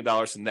 $3 million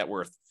in net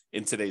worth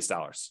in today's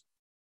dollars.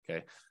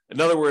 Okay. In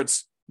other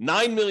words,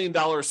 $9 million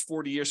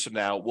 40 years from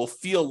now will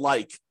feel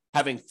like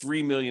having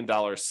 $3 million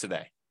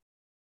today.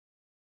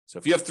 So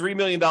if you have $3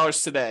 million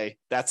today,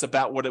 that's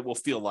about what it will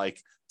feel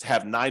like to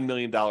have $9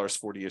 million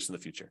 40 years in the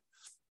future,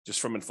 just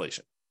from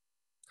inflation.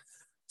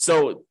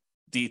 So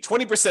the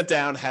 20%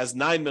 down has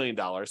 $9 million,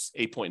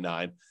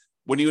 8.9.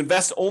 When you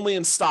invest only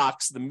in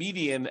stocks, the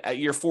median at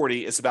year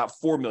 40 is about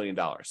 $4 million.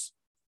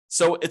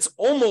 So it's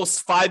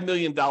almost $5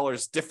 million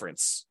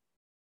difference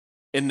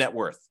in net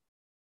worth.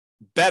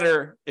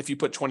 Better if you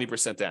put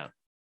 20% down.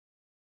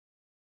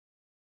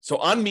 So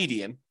on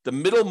median, the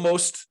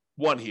middlemost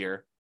one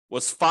here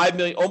was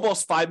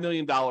almost $5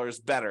 million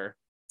better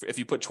if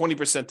you put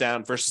 20%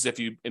 down versus if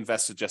you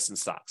invested just in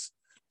stocks.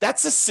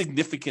 That's a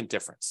significant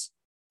difference.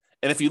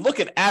 And if you look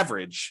at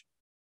average,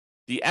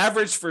 the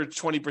average for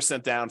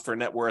 20% down for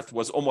net worth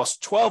was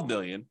almost 12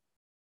 million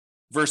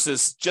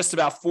versus just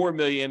about 4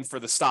 million for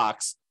the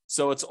stocks.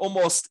 So it's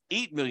almost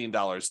 $8 million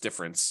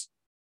difference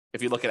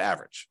if you look at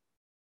average.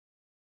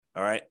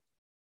 All right.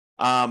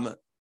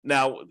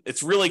 Now,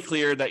 it's really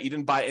clear that you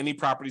didn't buy any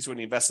properties when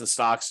you invest in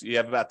stocks. You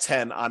have about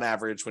 10 on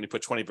average when you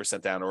put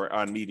 20% down, or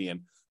on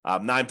median,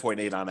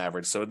 9.8 on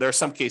average. So there are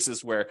some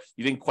cases where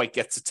you didn't quite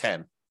get to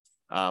 10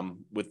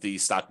 with the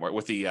stock market,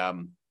 with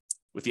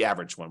the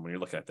average one when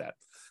you're looking at that.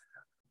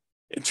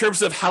 In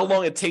terms of how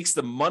long it takes,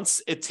 the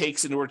months it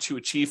takes in order to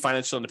achieve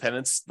financial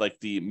independence, like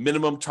the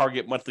minimum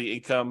target monthly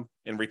income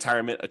in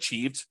retirement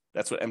achieved,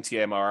 that's what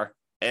MTMIR,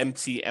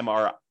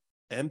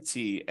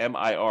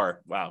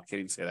 wow, can't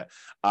even say that,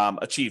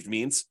 achieved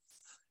means.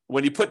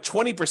 When you put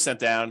 20%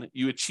 down,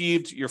 you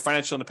achieved your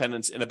financial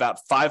independence in about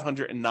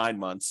 509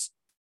 months.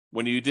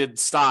 When you did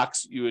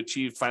stocks, you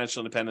achieved financial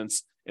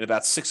independence in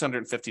about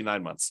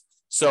 659 months.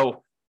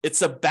 So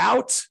it's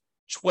about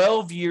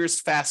 12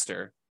 years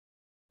faster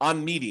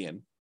on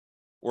median,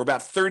 or about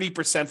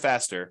 30%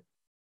 faster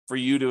for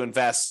you to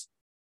invest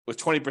with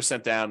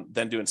 20% down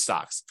than doing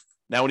stocks.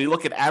 Now, when you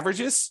look at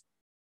averages,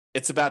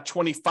 it's about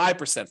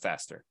 25%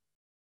 faster.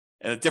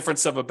 And a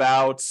difference of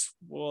about,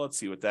 well, let's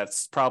see what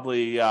that's,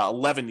 probably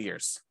 11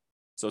 years.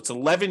 So it's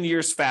 11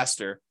 years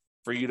faster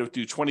for you to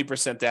do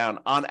 20% down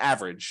on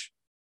average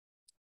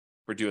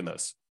for doing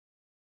those.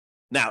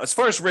 Now, as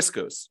far as risk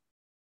goes,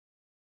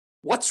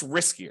 what's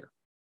riskier?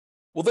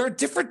 Well, there are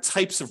different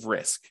types of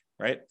risk,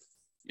 right?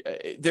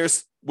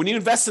 When you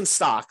invest in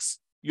stocks,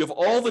 you have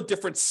all the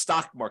different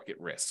stock market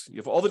risks. You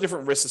have all the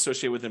different risks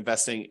associated with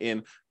investing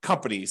in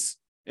companies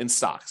in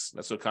stocks.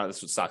 That's what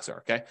stocks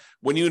are, okay?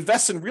 When you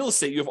invest in real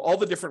estate, you have all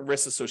the different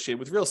risks associated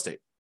with real estate.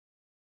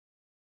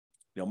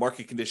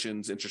 Market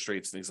conditions, interest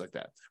rates, things like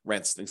that,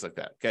 rents, things like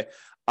that, okay?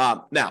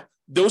 Now,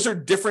 those are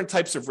different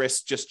types of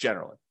risks just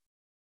generally.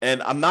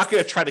 And I'm not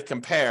going to try to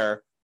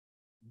compare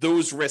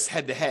those risks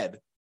head to head,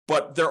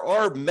 but there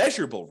are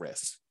measurable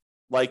risks.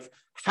 Like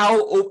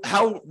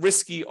how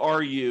risky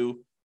are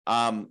you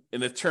in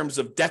the terms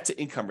of debt to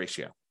income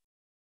ratio?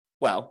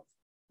 Well,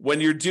 when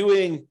you're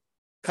doing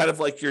kind of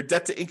like your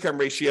debt to income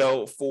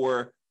ratio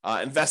for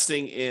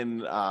investing in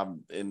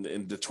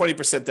the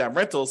 20% down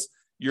rentals,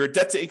 your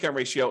debt to income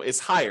ratio is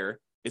higher.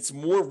 It's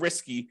more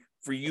risky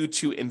for you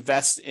to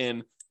invest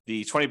in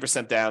the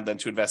 20% down than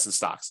to invest in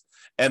stocks.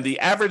 And the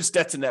average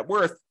debt to net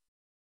worth,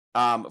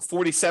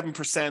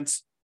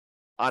 47%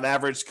 on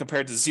average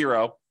compared to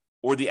zero,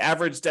 or the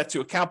average debt to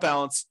account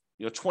balance,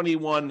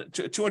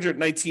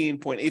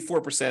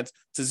 219.84%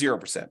 to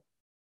 0%.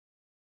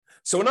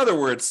 So in other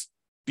words,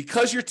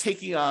 because you're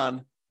taking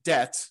on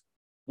debt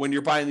when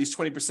you're buying these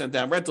 20%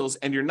 down rentals,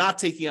 and you're not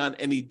taking on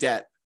any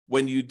debt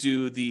when you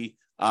do the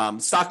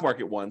stock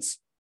market ones,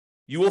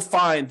 you will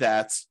find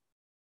that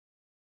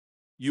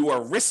you are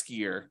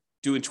riskier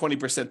doing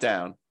 20%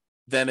 down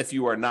than if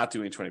you are not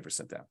doing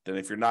 20% down, than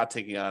if you're not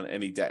taking on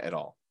any debt at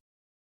all.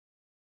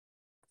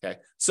 Okay,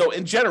 so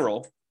in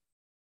general,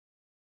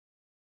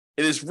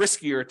 it is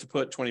riskier to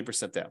put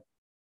 20% down.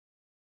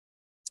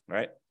 All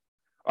right.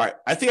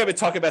 I think I've been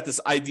talking about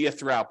this idea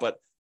throughout, but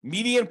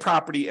median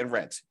property and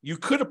rent. You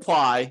could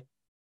apply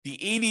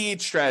the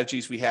 88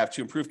 strategies we have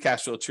to improve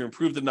cash flow, to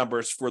improve the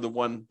numbers for the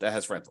one that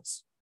has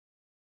rentals.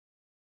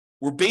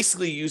 we're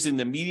basically using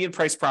the median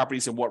price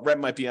properties and what rent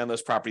might be on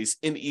those properties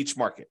in each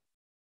market.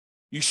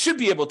 You should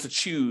be able to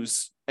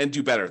choose and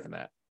do better than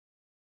that.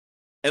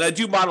 And I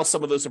do model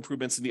some of those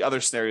improvements in the other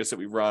scenarios that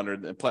we run or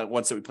the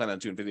ones that we plan on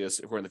doing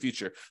videos for in the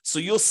future. So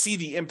you'll see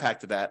the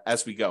impact of that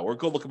as we go, or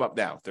go look them up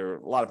now. There are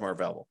a lot of them are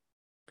available.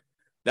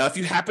 Now, if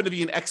you happen to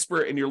be an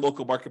expert in your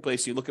local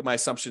marketplace, you look at my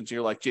assumptions and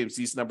you're like, James,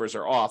 these numbers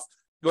are off,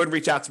 go ahead and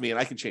reach out to me and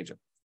I can change them.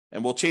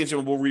 And we'll change them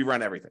and we'll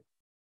rerun everything.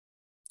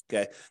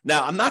 Okay.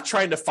 Now, I'm not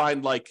trying to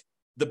find like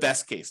the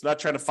best case. I'm not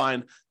trying to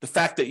find the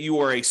fact that you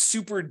are a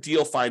super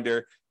deal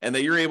finder and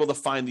that you're able to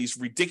find these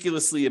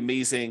ridiculously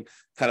amazing,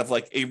 kind of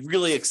like a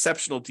really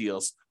exceptional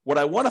deals. What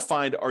I want to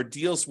find are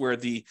deals where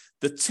the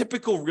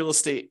typical real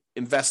estate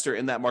investor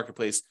in that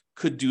marketplace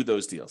could do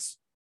those deals.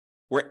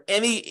 Where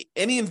any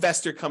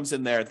investor comes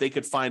in there, they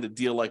could find a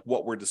deal like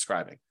what we're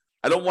describing.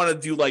 I don't want to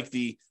do like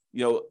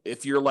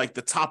if you're like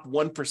the top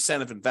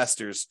 1% of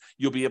investors,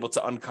 you'll be able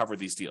to uncover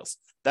these deals.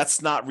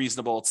 That's not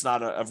reasonable. It's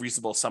not a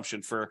reasonable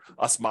assumption for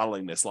us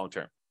modeling this long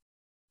term.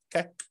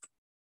 Okay.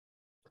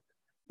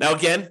 Now,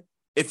 again,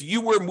 if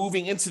you were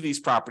moving into these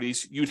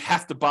properties, you'd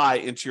have to buy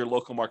into your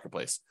local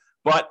marketplace.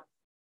 But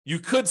you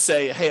could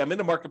say, hey, I'm in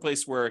a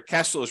marketplace where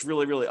cash flow is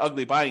really, really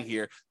ugly buying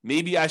here.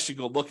 Maybe I should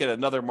go look at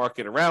another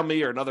market around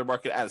me or another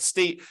market out of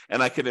state,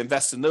 and I could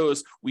invest in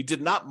those. We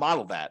did not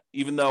model that,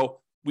 even though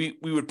we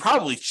would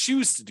probably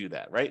choose to do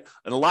that, right?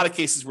 In a lot of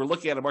cases, we're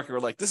looking at a market, we're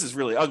like, this is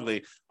really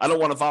ugly. I don't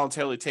want to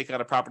voluntarily take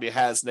on a property that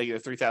has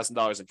negative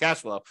 $3,000 in cash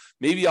flow.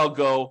 Maybe I'll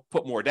go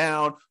put more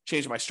down,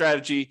 change my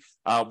strategy,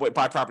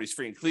 buy properties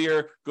free and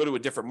clear, go to a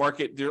different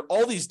market. There are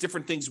all these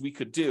different things we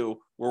could do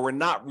where we're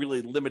not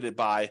really limited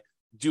by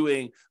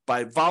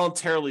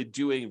voluntarily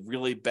doing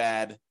really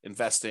bad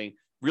investing,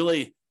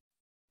 really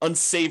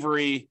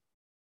unsavory,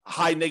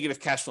 high negative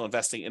cash flow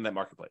investing in that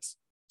marketplace.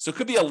 So it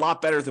could be a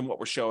lot better than what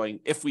we're showing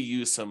if we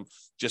use some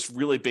just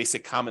really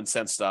basic common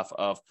sense stuff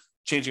of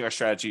changing our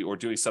strategy or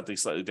doing something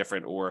slightly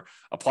different or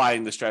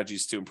applying the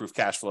strategies to improve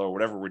cash flow or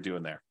whatever we're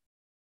doing there.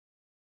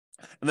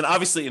 And then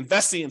obviously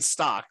investing in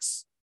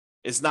stocks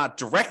is not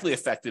directly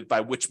affected by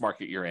which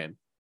market you're in.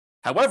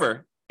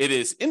 However, it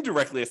is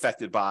indirectly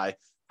affected by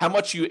how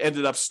much you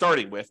ended up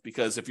starting with,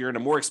 because if you're in a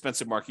more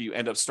expensive market, you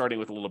end up starting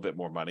with a little bit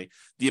more money.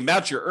 The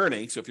amount you're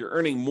earning, so if you're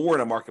earning more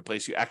in a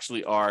marketplace, you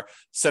actually are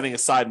setting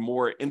aside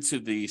more into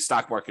the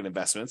stock market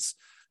investments,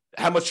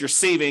 how much you're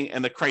saving,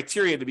 and the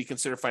criteria to be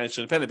considered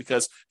financially independent,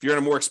 because if you're in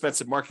a more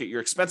expensive market, your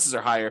expenses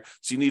are higher,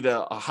 so you need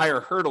a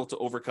higher hurdle to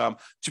overcome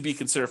to be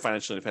considered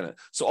financially independent.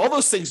 So all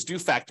those things do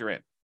factor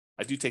in.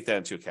 I do take that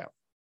into account.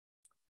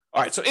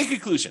 All right, so in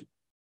conclusion,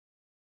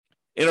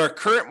 in our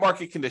current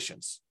market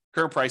conditions,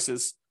 current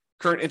prices,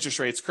 current interest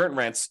rates, current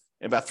rents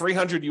in about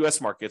 300 U.S.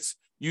 markets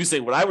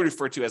using what I would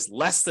refer to as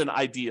less than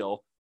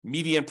ideal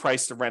median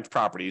price to rent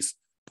properties,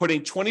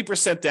 putting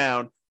 20%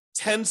 down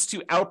tends to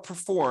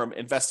outperform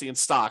investing in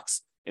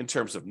stocks in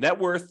terms of net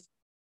worth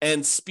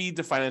and speed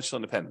to financial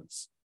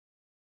independence.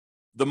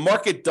 The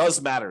market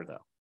does matter,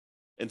 though.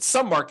 In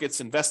some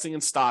markets, investing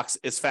in stocks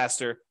is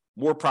faster,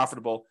 more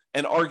profitable,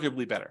 and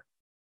arguably better.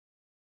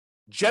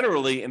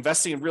 Generally,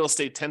 investing in real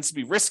estate tends to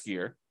be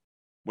riskier,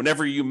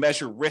 whenever you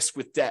measure risk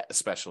with debt,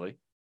 especially.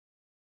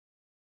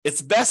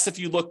 It's best if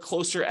you look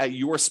closer at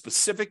your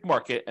specific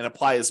market and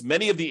apply as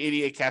many of the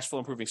 88 cash flow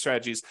improving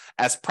strategies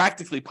as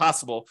practically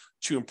possible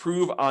to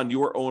improve on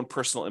your own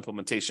personal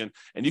implementation.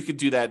 And you can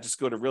do that. Just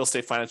go to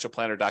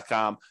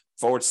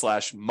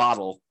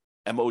realestatefinancialplanner.com/model,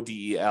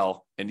 MODEL,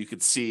 and you can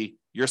see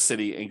your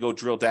city and go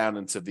drill down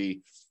into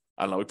we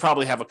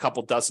probably have a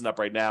couple dozen up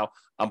right now.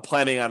 I'm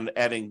planning on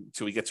adding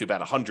till we get to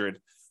about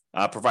 100.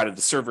 Provided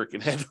the server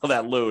can handle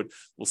that load.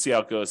 We'll see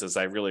how it goes as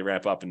I really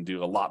ramp up and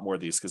do a lot more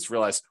of these, because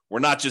realize we're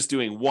not just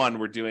doing one,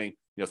 we're doing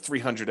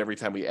 300 every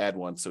time we add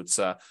one. So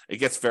it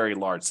gets very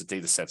large. The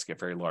data sets get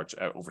very large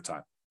over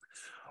time.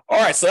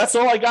 All right, so that's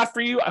all I got for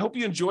you. I hope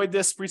you enjoyed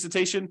this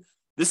presentation.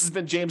 This has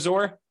been James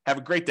Orr. Have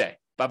a great day.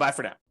 Bye-bye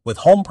for now. With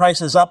home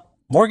prices up,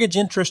 mortgage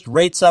interest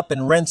rates up,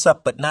 and rents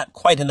up, but not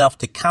quite enough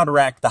to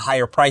counteract the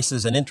higher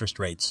prices and interest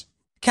rates,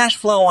 cash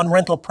flow on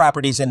rental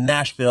properties in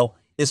Nashville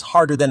is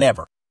harder than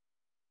ever.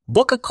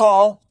 Book a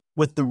call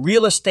with the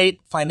Real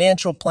Estate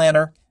Financial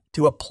Planner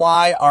to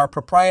apply our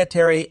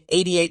proprietary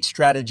 88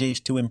 strategies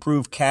to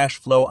improve cash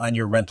flow on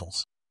your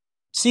rentals.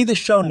 See the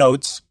show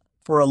notes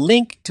for a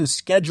link to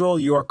schedule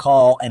your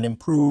call and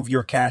improve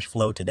your cash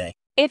flow today.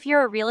 If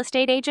you're a real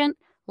estate agent,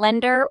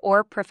 lender,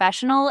 or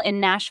professional in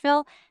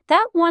Nashville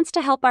that wants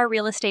to help our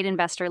real estate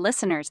investor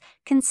listeners,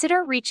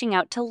 consider reaching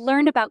out to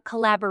learn about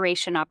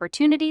collaboration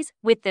opportunities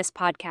with this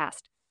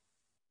podcast.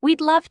 We'd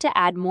love to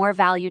add more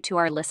value to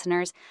our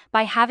listeners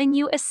by having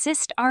you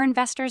assist our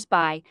investors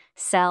buy,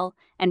 sell,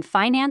 and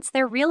finance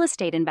their real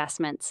estate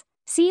investments.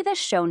 See the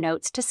show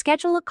notes to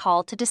schedule a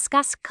call to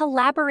discuss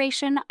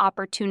collaboration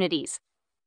opportunities.